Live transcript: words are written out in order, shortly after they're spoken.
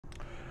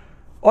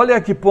Olha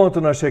a que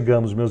ponto nós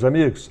chegamos, meus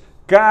amigos.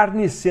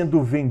 Carne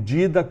sendo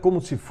vendida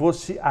como se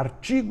fosse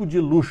artigo de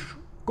luxo,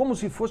 como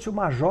se fosse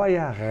uma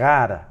joia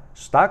rara.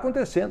 Está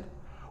acontecendo.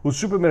 Os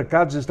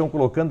supermercados estão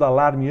colocando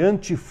alarme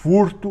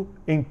anti-furto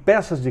em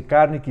peças de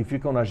carne que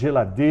ficam na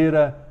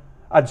geladeira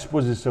à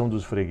disposição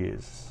dos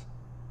fregueses.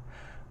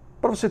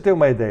 Para você ter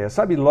uma ideia,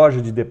 sabe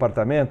loja de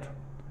departamento?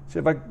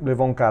 Você vai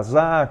levar um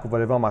casaco,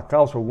 vai levar uma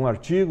calça, algum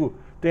artigo,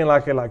 tem lá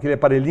aquele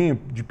aparelhinho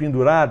de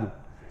pendurado,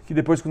 que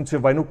depois quando você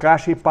vai no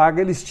caixa e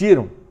paga, eles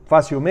tiram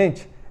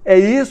facilmente. É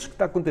isso que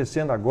está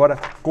acontecendo agora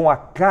com a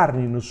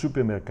carne nos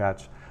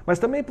supermercados. Mas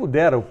também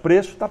pudera, o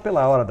preço está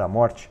pela hora da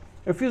morte.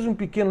 Eu fiz um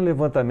pequeno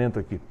levantamento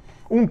aqui.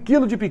 1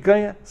 quilo de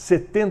picanha, R$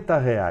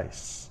 70.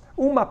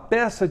 Uma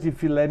peça de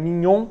filé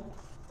mignon, R$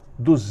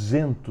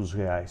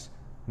 200.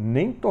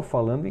 Nem estou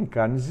falando em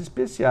carnes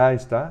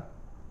especiais, tá?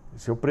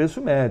 Esse é o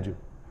preço médio.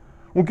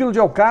 1 quilo de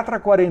alcatra,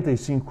 R$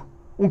 45.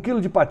 1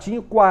 quilo de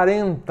patinho, R$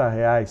 40.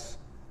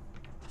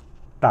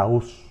 Tá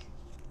osso.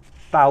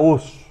 Tá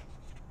osso.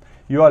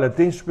 E olha,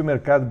 tem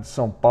supermercado de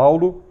São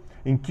Paulo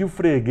em que o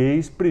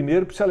freguês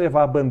primeiro precisa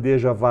levar a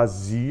bandeja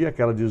vazia,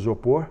 aquela de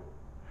isopor.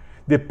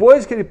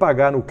 Depois que ele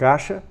pagar no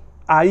caixa,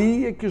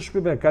 aí é que o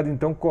supermercado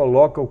então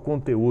coloca o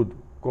conteúdo,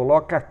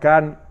 coloca a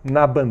carne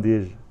na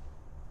bandeja.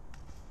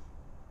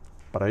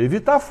 Para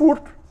evitar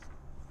furto.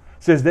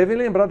 Vocês devem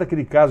lembrar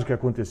daquele caso que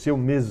aconteceu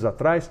meses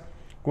atrás,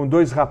 com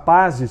 2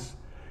 rapazes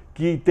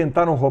que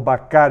tentaram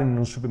roubar carne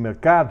no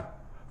supermercado,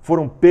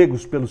 foram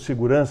pegos pelos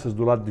seguranças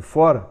do lado de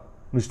fora,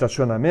 no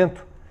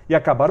estacionamento, e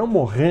acabaram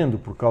morrendo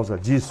por causa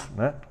disso,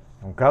 né?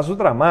 É um caso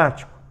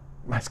dramático,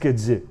 mas quer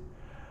dizer,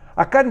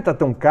 a carne está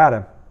tão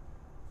cara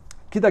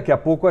que daqui a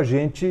pouco a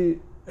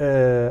gente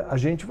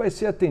vai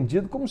ser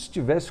atendido como se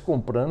estivesse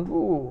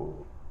comprando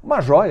uma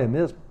joia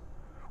mesmo.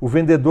 O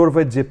vendedor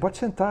vai dizer, pode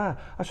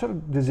sentar, a senhora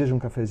deseja um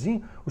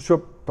cafezinho? O senhor,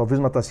 talvez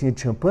uma tacinha de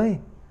champanhe?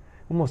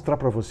 Vou mostrar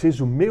para vocês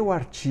o meu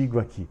artigo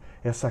aqui.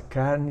 Essa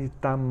carne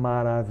está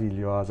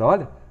maravilhosa,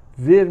 olha.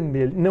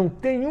 Vermelho, não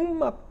tem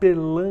uma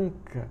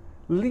pelanca,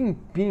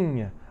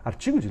 limpinha,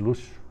 artigo de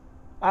luxo,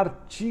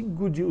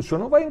 o senhor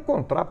não vai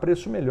encontrar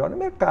preço melhor no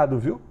mercado,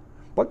 viu?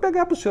 Pode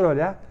pegar para o senhor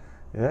olhar,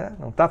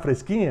 não está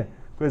fresquinha?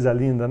 Coisa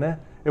linda, né?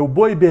 É o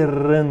boi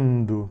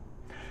berrando.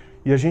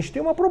 E a gente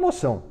tem uma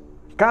promoção,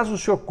 caso o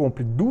senhor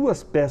compre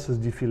 2 peças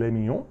de filé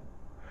mignon,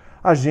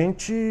 a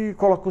gente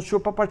coloca o senhor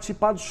para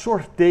participar do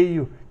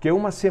sorteio, que é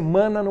uma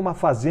semana numa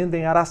fazenda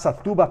em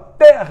Araçatuba,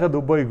 terra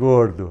do boi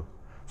gordo.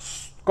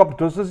 Cobre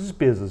todas as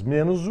despesas,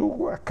 menos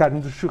a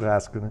carne do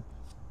churrasco, né?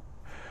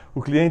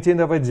 O cliente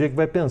ainda vai dizer que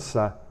vai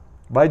pensar.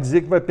 Vai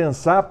dizer que vai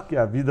pensar porque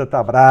a vida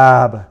tá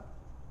braba.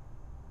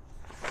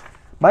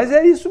 Mas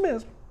é isso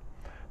mesmo.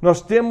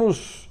 Nós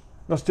temos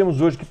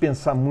hoje que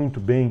pensar muito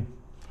bem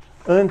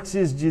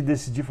antes de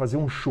decidir fazer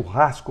um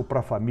churrasco para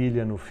a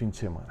família no fim de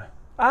semana.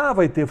 Ah,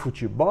 vai ter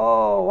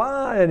futebol,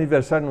 é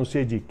aniversário não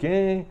sei de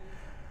quem.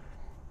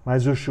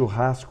 Mas o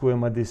churrasco é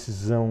uma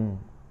decisão...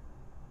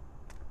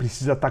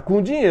 Precisa estar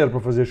com dinheiro para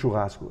fazer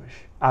churrasco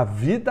hoje. A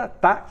vida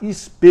está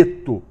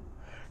espeto.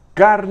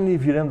 Carne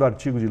virando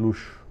artigo de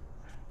luxo.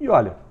 E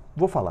olha,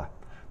 vou falar,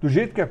 do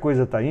jeito que a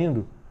coisa está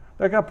indo,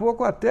 daqui a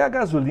pouco até a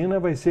gasolina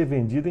vai ser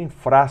vendida em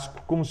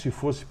frasco, como se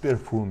fosse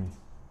perfume.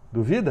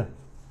 Duvida?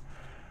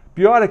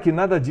 Pior é que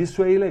nada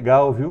disso é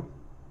ilegal, viu?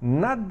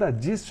 Nada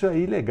disso é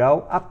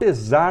ilegal,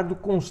 apesar do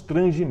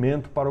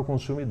constrangimento para o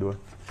consumidor.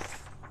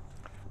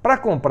 Para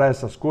comprar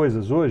essas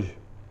coisas hoje,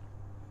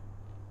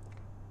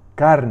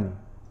 carne,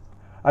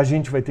 a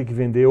gente vai ter que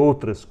vender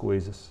outras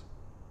coisas.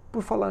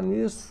 Por falar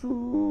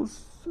nisso,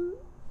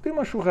 tem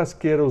uma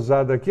churrasqueira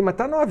usada aqui, mas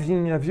tá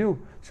novinha, viu?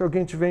 Se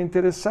alguém tiver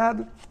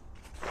interessado.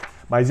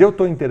 Mas eu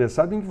estou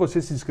interessado em que você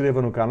se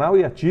inscreva no canal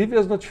e ative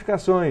as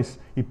notificações.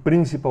 E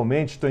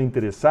principalmente estou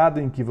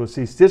interessado em que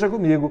você esteja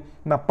comigo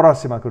na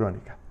próxima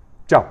crônica.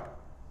 Tchau!